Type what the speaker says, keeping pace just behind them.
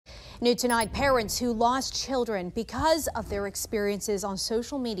New tonight, parents who lost children because of their experiences on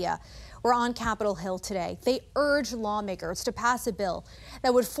social media were on Capitol Hill today. They urged lawmakers to pass a bill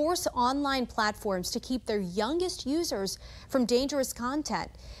that would force online platforms to keep their youngest users from dangerous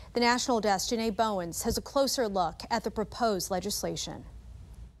content. The National Desk, Janae Bowens, has a closer look at the proposed legislation.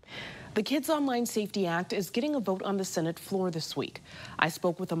 The Kids Online Safety Act is getting a vote on the Senate floor this week. I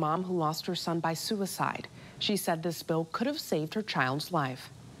spoke with a mom who lost her son by suicide. She said this bill could have saved her child's life.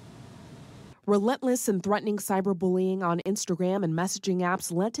 Relentless and threatening cyberbullying on Instagram and messaging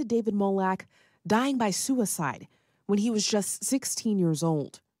apps led to David Molak dying by suicide when he was just 16 years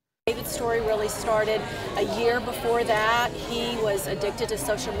old. David's story really started a year before that. He was addicted to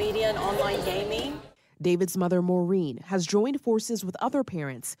social media and online gaming. David's mother, Maureen, has joined forces with other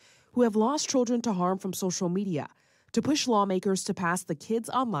parents who have lost children to harm from social media to push lawmakers to pass the Kids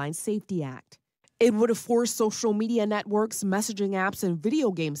Online Safety Act. It would have forced social media networks, messaging apps, and video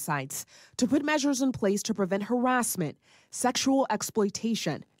game sites to put measures in place to prevent harassment, sexual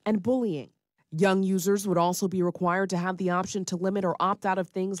exploitation, and bullying. Young users would also be required to have the option to limit or opt out of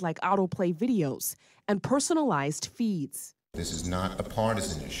things like autoplay videos and personalized feeds. This is not a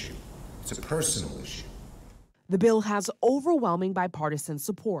partisan issue. It's a personal issue. The bill has overwhelming bipartisan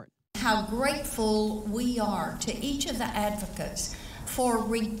support. How grateful we are to each of the advocates for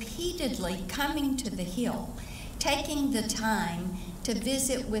repeatedly coming to the Hill, taking the time to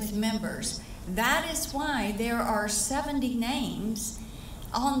visit with members. That is why there are 70 names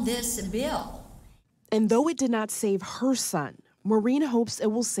on this bill. And though it did not save her son, Maureen hopes it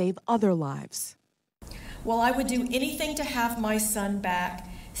will save other lives. Well, I would do anything to have my son back.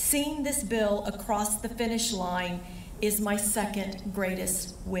 Seeing this bill across the finish line is my second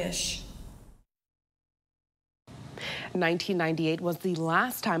greatest wish. 1998 was the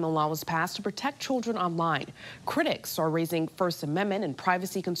last time a law was passed to protect children online. Critics are raising First Amendment and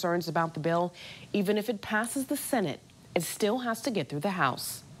privacy concerns about the bill. Even if it passes the Senate, it still has to get through the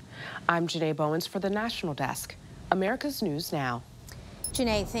House. I'm Janae Bowens for the National Desk, America's News Now.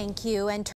 Janae, thank you. And